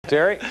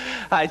Terry?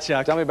 Hi,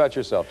 Chuck. Tell me about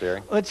yourself,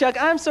 Terry. Well, Chuck,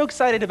 I'm so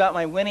excited about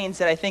my winnings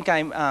that I think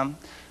I'm,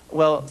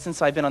 well,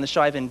 since I've been on the show,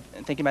 I've been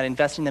thinking about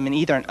investing them in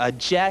either a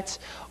jet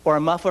or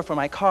a muffler for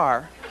my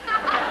car.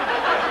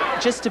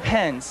 Just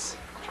depends.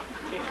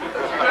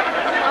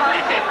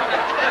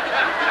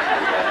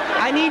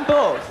 I need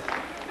both.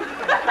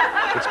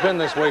 It's been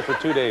this way for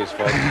 2 days,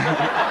 folks.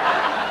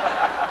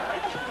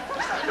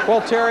 Well,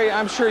 Terry,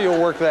 I'm sure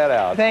you'll work that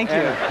out. Thank you.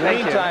 And in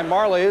the meantime,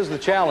 Marla is the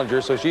challenger,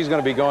 so she's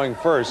going to be going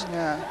first.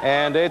 Yeah.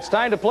 And it's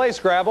time to play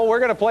Scrabble. We're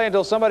going to play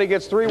until somebody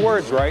gets 3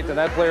 words right, and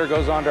that player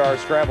goes on to our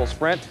Scrabble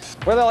Sprint,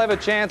 where they'll have a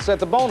chance at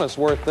the bonus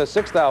worth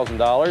 $6,000.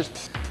 Going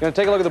to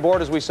take a look at the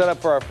board as we set up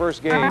for our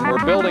first game.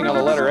 We're building on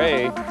the letter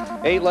A.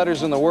 8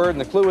 letters in the word, and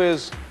the clue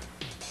is,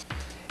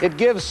 it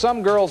gives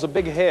some girls a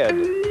big head.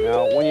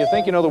 Now, when you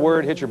think you know the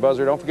word, hit your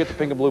buzzer. Don't forget the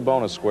pink and blue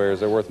bonus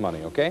squares. They're worth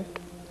money, okay?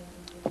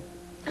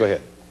 Go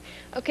ahead.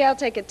 Okay, I'll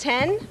take a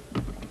 10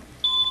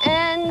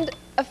 and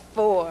a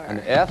 4.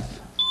 An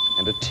F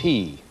and a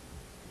T.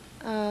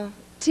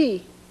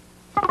 T.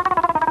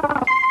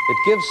 It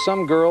gives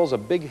some girls a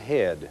big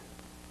head.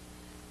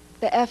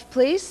 The F,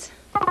 please.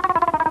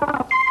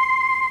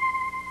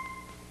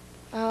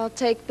 I'll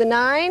take the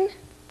 9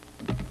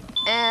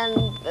 and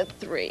the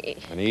 3.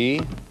 An E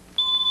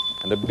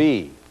and a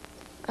B.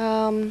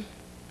 The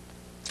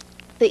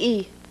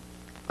E.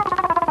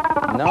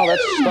 No,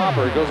 that's a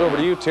stopper. It goes over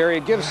to you, Terry.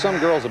 It gives some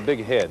girls a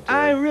big head, Terry.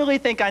 I really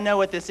think I know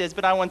what this is,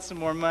 but I want some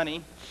more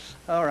money.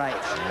 All right.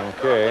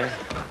 Okay.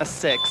 A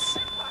 6.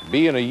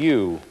 B and a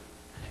U.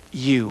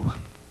 U.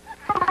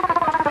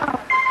 Oh,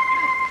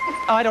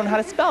 I don't know how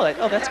to spell it.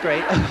 Oh, that's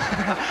great.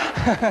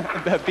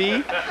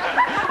 B.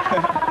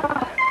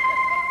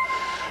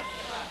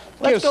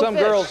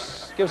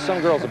 Gives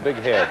some girls a big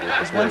head.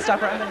 There's one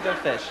stopper. I'm going to go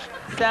fish.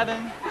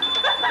 7,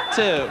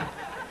 2.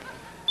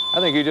 I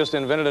think you just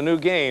invented a new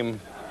game.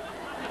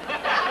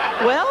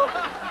 Well,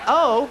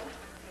 oh.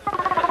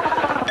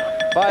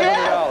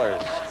 $500.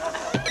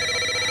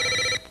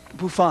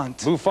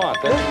 Bouffant. Bouffant,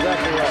 that's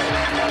exactly right.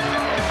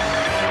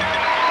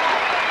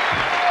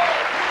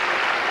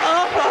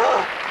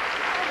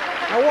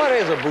 Now, what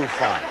is a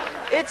bouffant?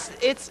 It's,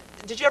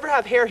 did you ever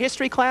have hair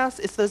history class?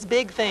 It's those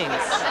big things.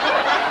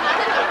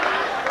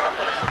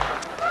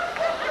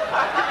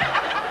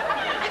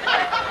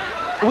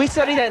 We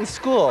studied that in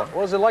school.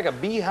 Was it like a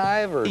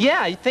beehive or?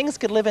 Yeah, things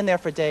could live in there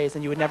for days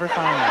and you would never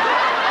find them.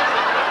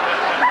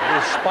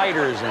 There's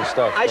spiders and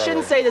stuff. I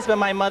shouldn't say this, but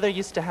my mother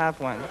used to have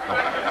one.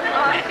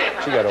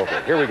 She got over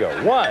it. Here we go.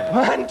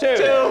 1,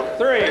 2,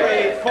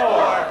 3,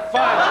 4,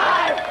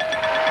 5.